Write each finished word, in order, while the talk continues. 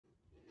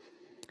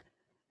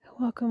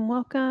Welcome,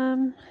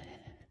 welcome.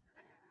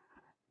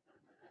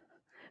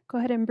 Go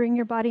ahead and bring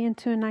your body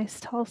into a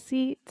nice tall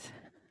seat.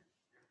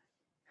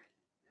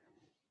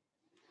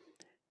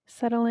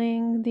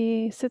 Settling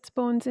the sits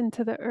bones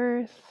into the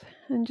earth,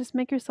 and just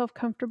make yourself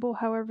comfortable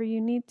however you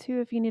need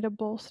to. If you need a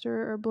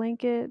bolster or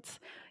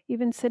blankets,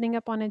 even sitting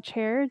up on a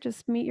chair,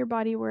 just meet your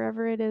body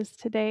wherever it is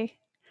today.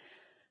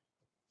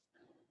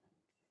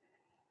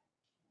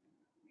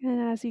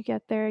 And as you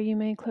get there, you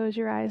may close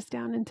your eyes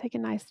down and take a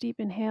nice deep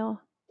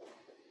inhale.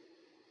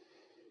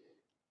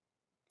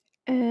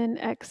 And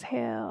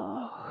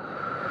exhale.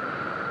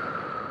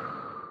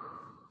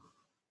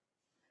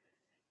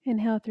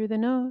 Inhale through the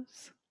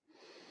nose.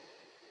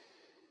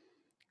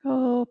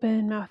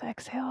 Open mouth,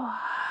 exhale.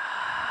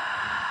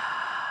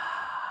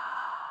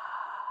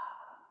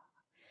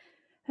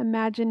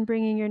 Imagine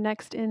bringing your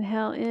next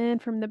inhale in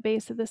from the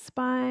base of the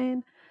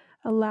spine.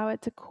 Allow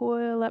it to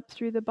coil up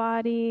through the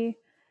body.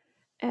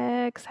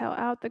 Exhale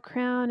out the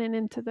crown and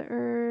into the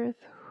earth.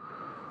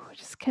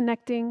 Just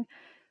connecting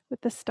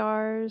with the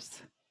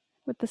stars,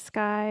 with the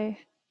sky.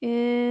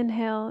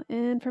 Inhale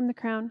in from the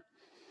crown.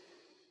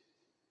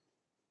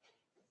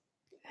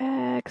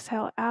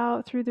 Exhale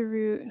out through the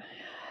root,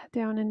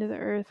 down into the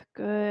earth.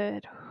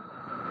 Good.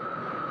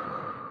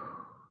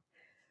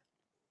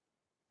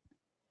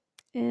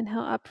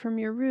 Inhale up from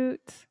your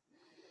root,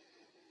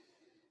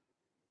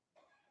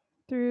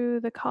 through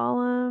the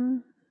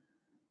column,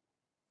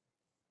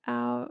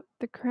 out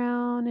the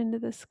crown into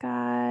the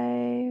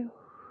sky.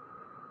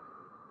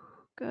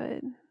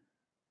 Good.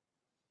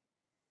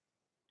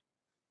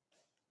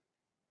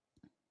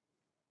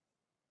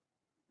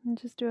 And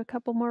just do a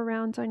couple more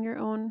rounds on your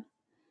own.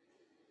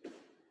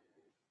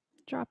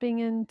 Dropping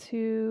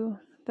into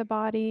the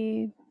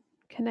body,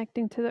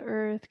 connecting to the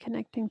earth,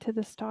 connecting to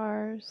the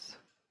stars.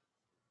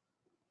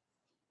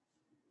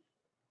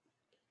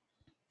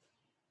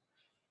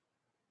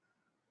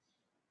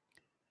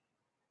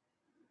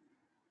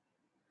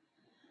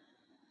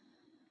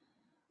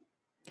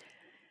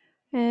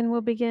 And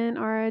we'll begin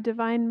our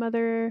Divine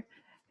Mother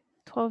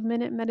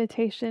 12-minute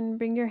meditation.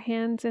 Bring your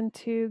hands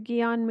into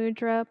Gyan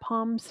Mudra,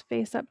 palms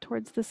face up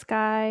towards the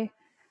sky.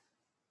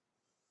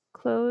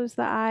 Close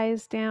the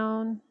eyes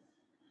down.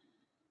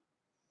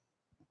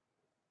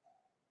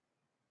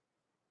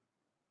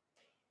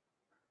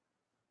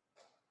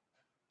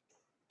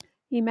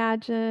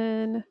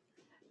 Imagine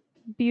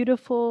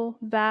beautiful,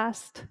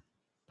 vast,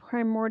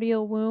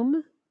 primordial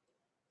womb.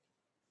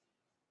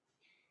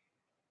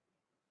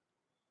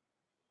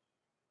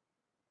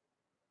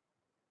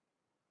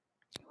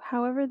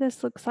 However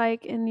this looks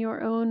like in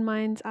your own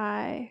mind's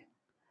eye,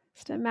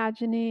 just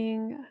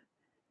imagining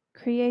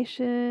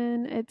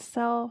creation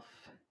itself.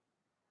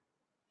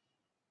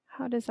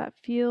 How does that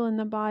feel in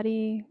the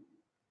body?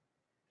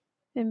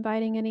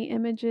 Inviting any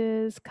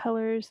images,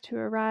 colors to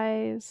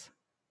arise,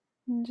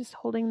 and just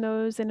holding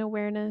those in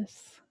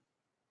awareness.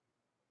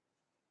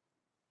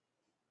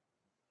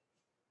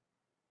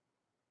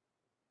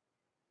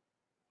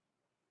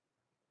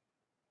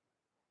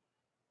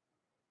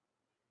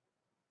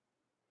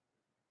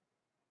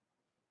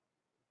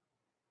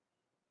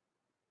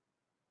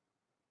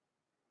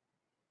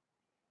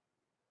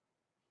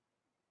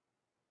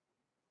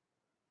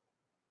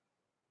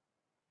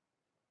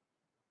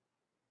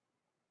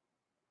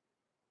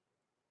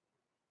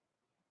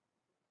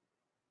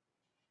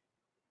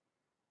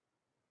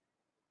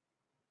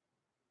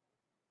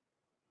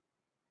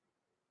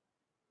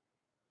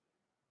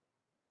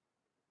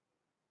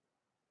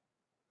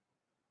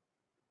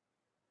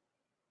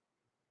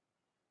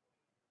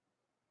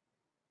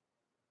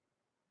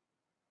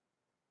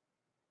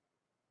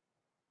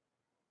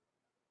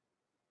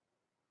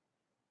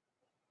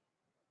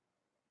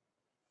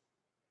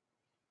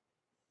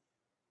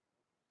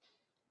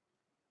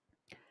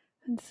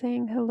 And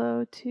saying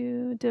hello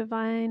to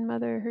Divine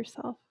Mother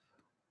herself.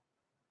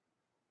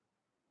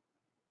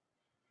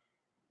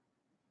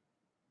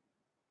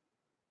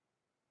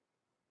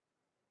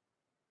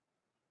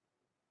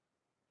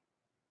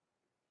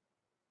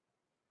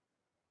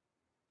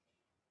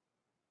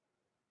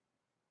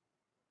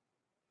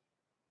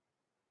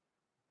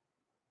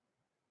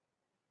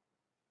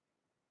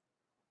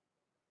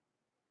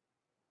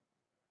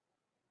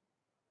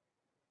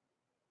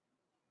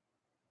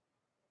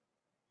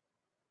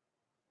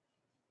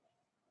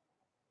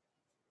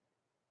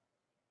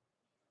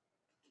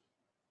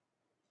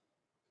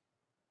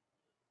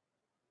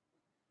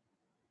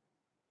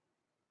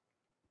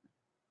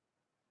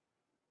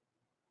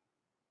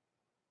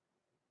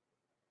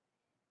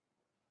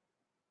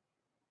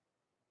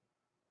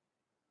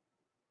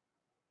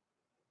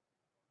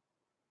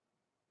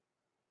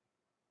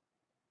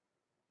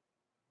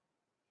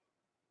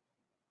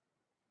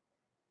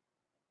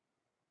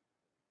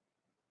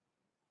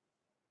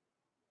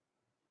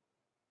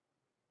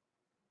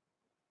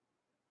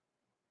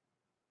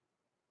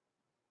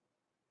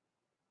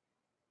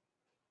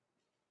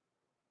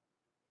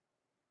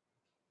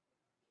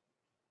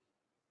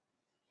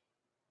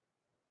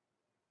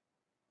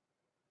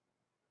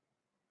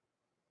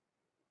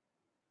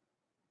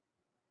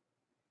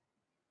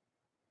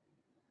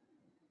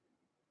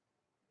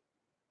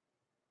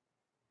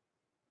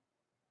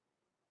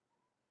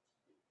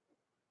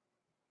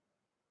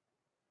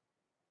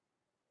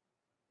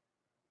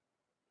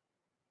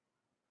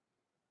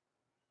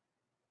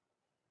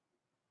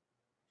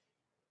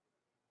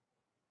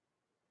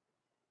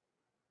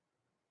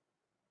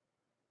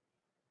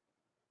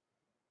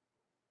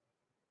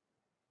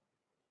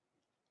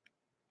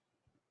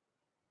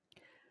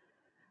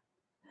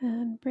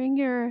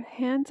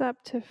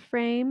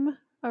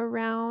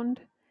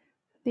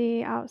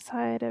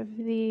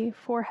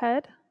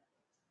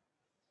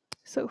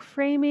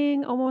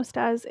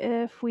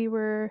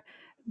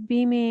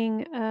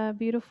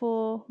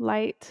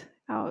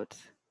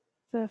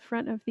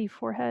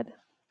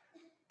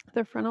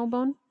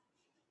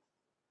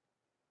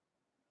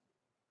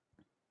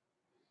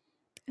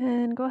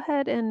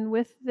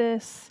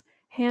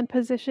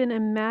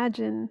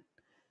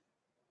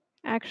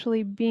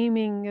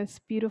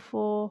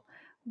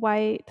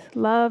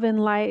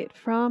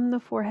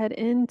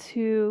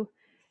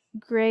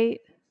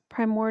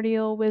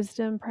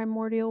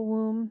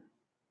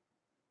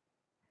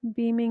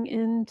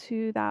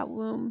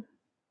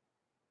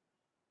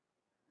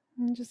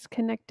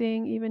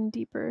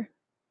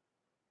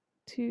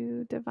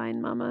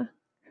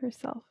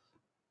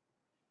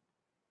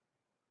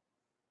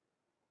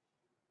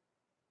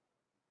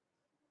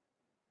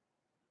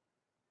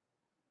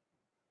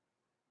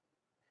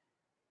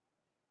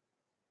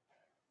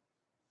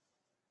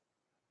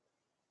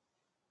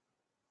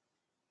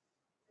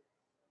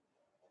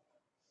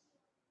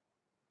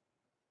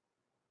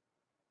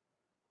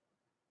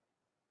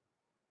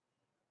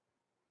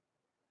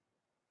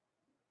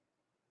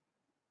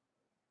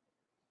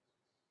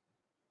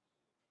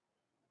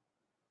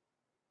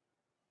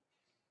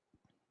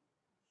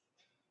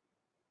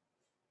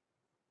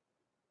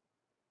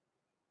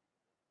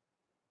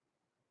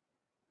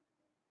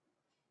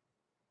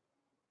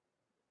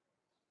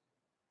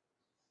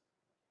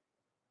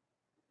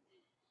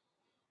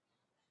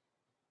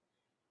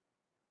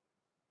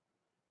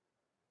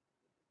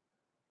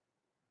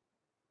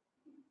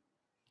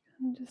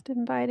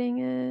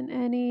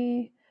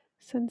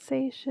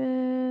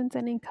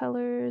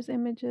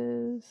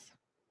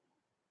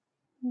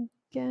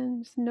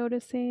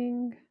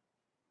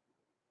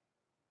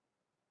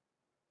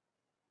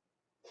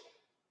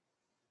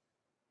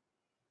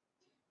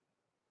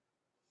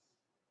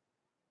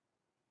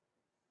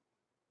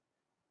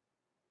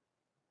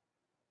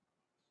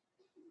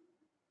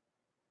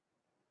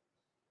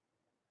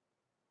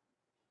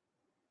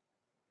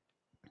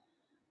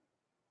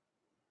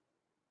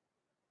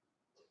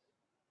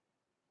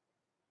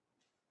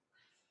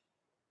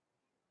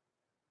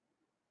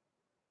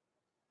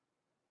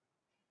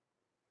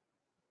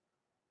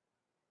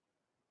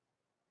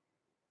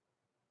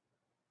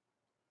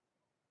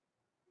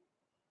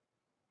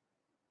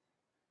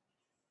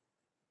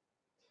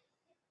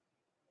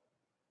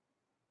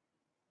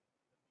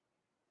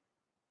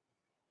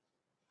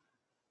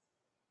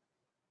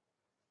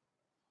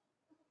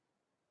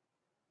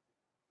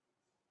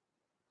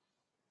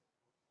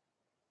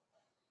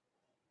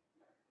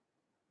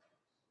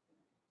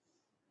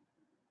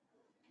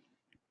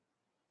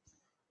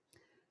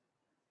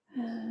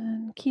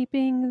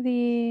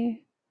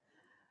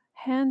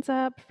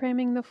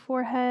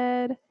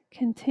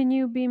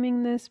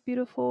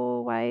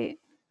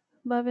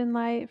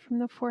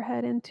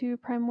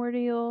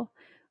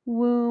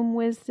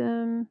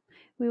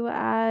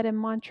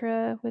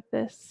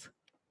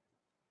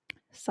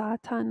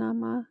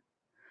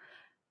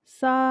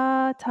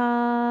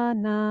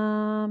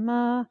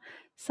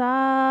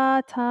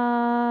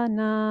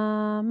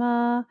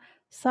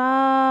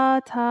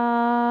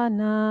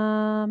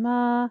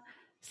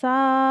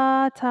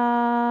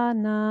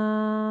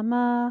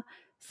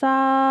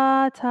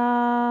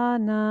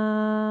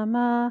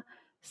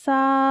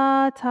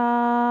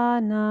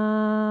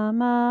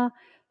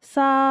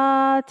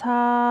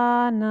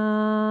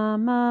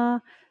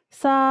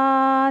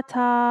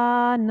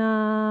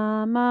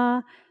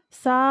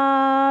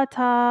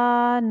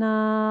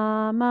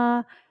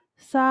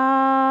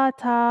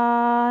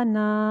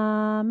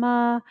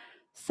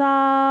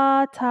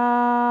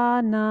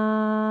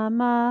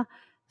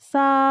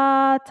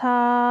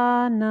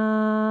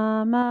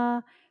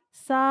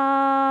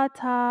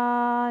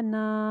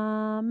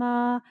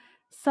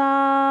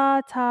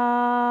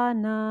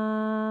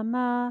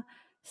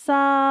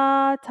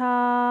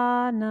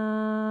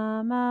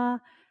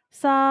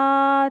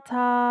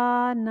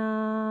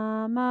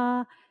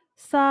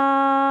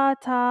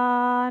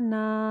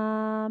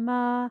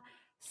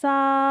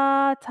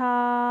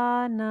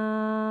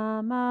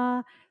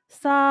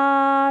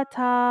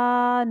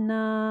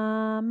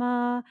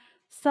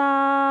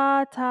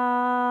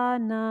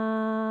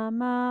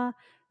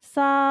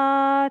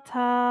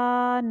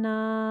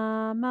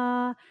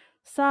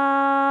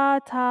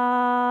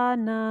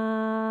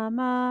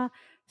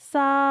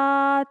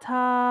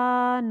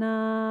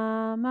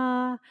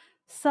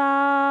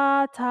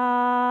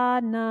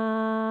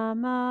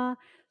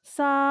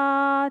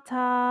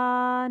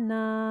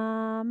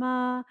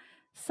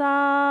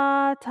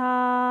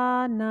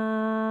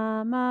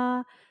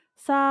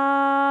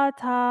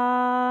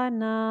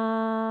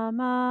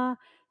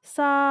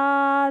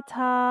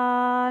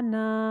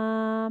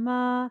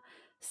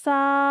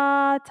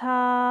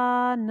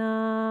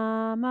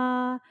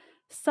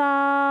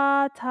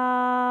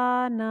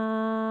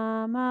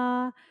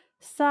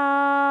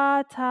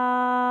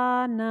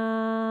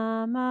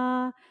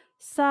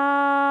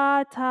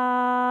 Satanama,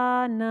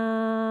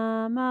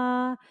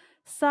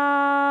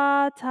 Satanama,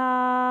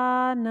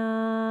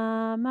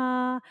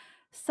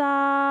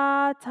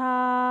 Satanama,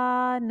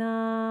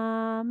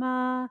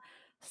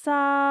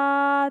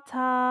 Satanama,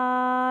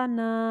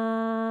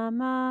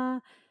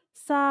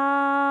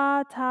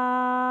 Satanama,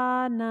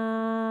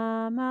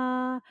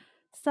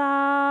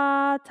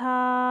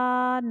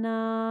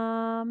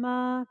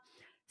 Satanama,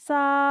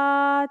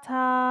 Satanama,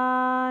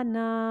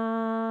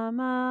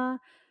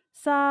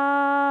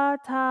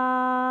 Satanama,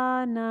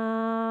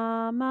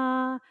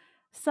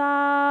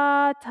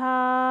 Satanama,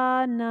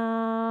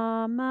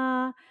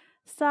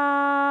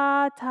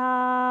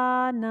 Satanama,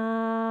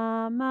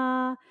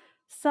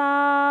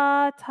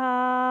 Satanama,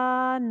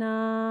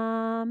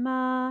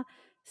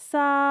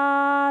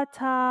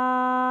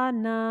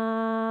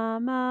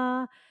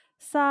 Satanama,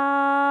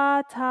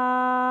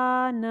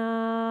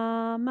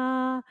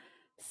 Satanama,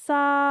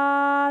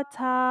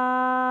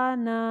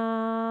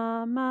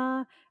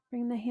 Satanama.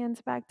 Bring the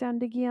hands back down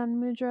to Gyan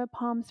Mudra,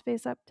 palms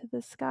face up to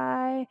the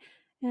sky,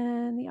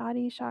 and the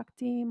Adi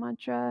Shakti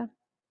mantra.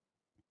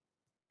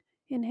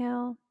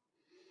 Inhale,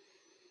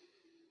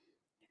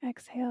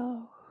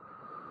 exhale,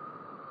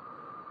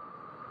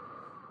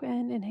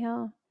 and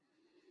inhale.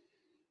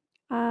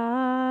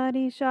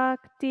 Adi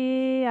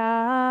Shakti,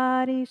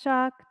 Adi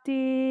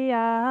Shakti,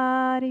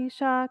 Adi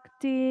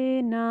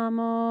Shakti,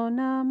 Namo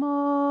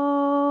Namo.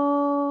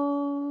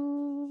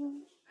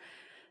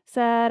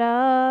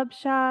 Sarab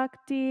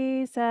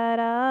Shakti,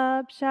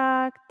 Sarab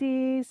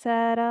Shakti,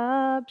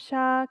 Sarab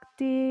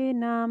Shakti,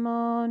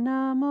 Namo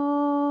Namo.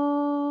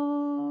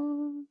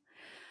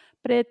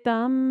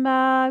 Pritam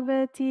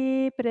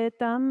Bhagavati,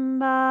 Pritam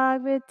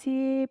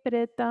Bhagavati,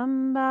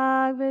 Pritam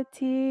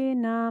Bhagavati,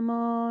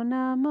 Namo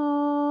Namo.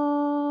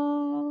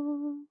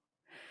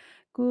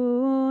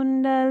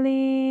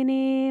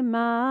 Kundalini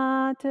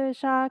Mata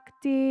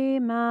Shakti,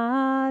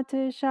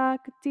 Mata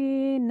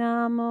Shakti,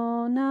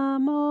 Namo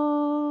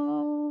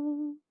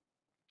Namo.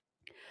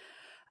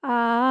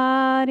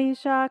 Adi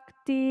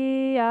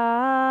Shakti,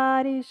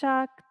 Adi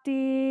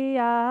Shakti,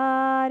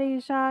 Adi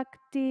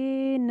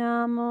Shakti,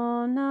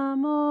 Namo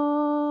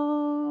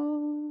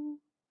Namo.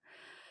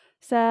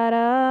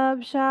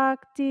 Sarab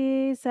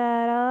Shakti,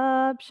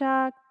 Sarab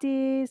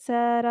Shakti,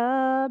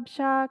 Sarab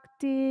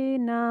Shakti,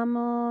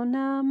 Namo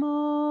Namo.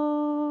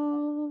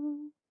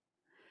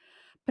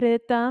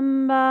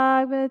 Pritam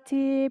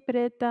Bhagavati,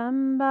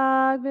 Pritam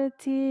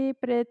Bhagavati,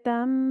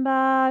 Pritam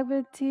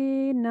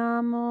Bhagavati,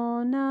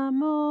 Namo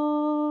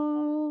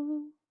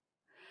Namo.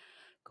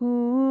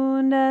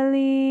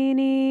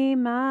 Kundalini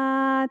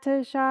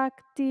Mata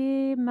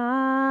Shakti,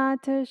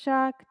 Mata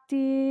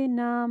Shakti,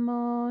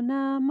 Namo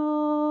Namo.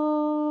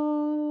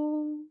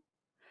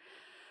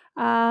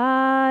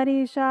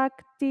 Adi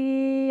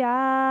Shakti,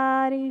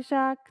 Adi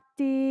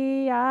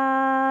Shakti,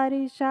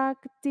 Adi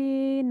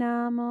Shakti,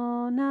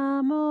 Namo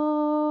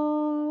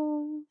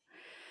Namo.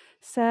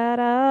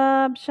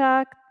 Sarab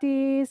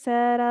Shakti,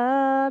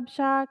 Sarab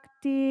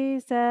Shakti,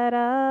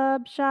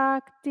 Sarab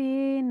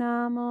Shakti,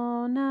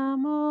 Namo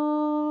Namo.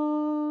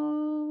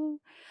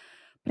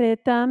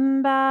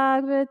 Pritam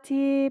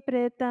Bhagavati,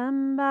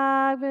 Pritam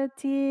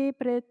Bhagavati,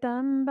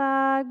 Pritam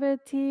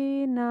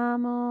Bhagavati,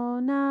 Namo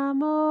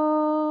Namo.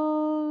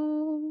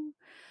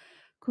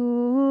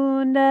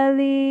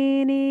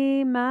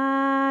 Kundalini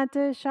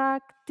Mata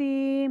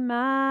Shakti,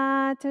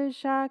 Mata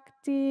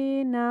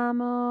Shakti,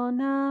 Namo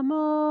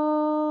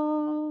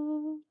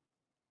Namo.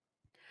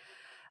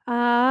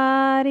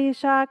 Adi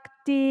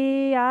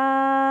Shakti,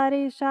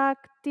 Adi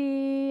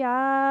Shakti,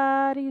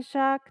 Adi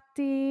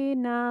Shakti,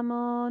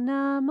 Namo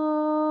Namo.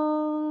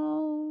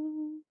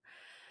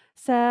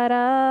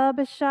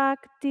 Sarab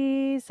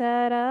Shakti,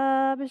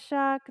 Sarab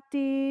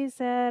Shakti,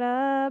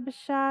 Sarab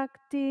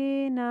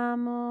Shakti,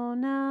 Namo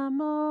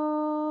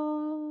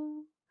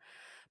Namo.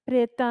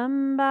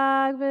 Pritam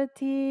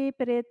Bhagavati,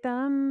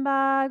 Pritam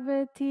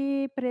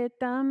Bhagavati,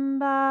 Pritam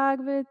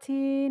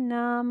Bhagavati,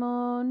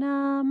 Namo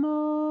Namo.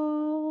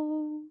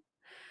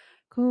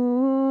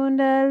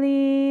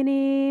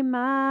 Kundalini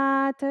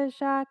Mata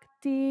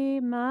Shakti,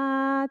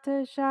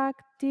 Mata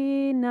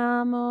Shakti,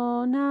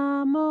 Namo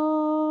Namo.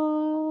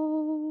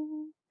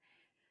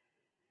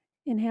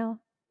 Inhale.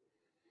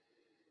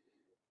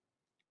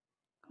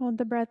 Hold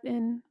the breath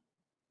in.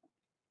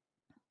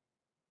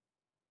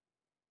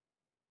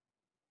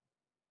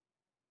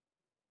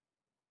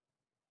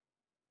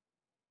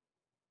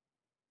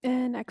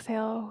 And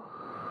exhale.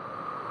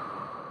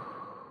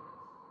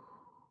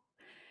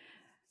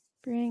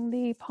 Bring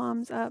the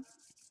palms up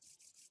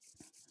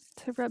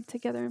to rub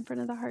together in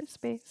front of the heart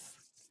space.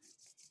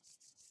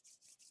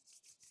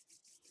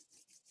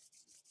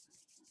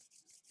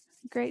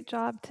 Great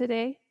job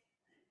today.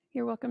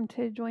 You're welcome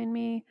to join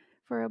me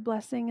for a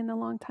blessing in the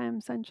Long Time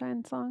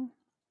Sunshine song.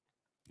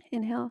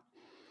 Inhale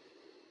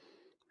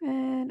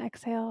and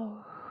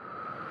exhale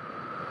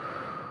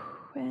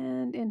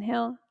and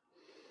inhale.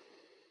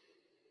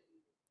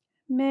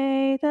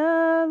 May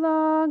the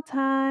long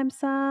time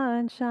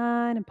sun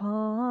shine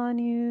upon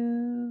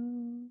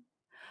you.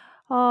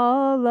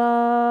 All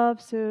love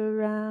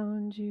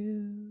surround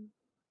you,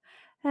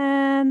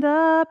 and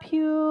the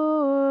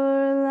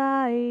pure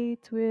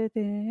light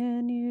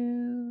within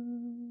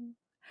you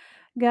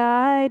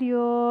guide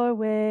your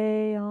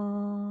way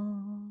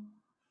on.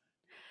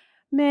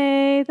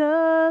 May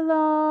the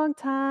long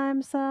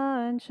time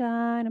sun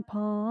shine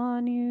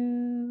upon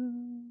you.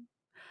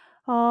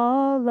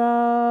 All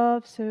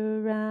love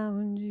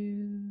surround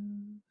you,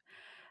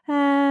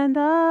 and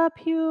the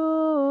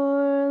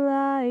pure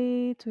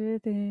light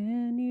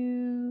within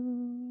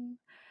you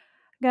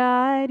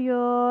guide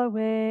your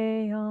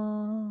way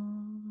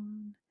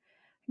on.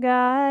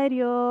 Guide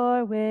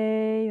your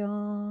way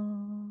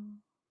on.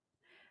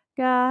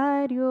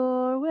 Guide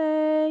your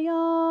way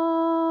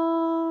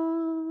on.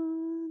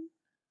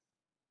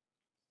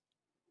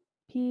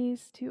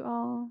 Peace to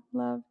all,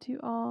 love to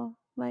all,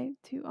 light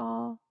to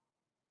all.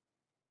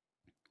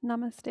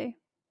 Namaste.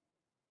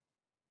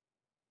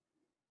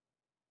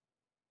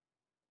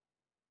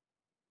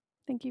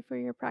 Thank you for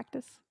your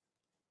practice.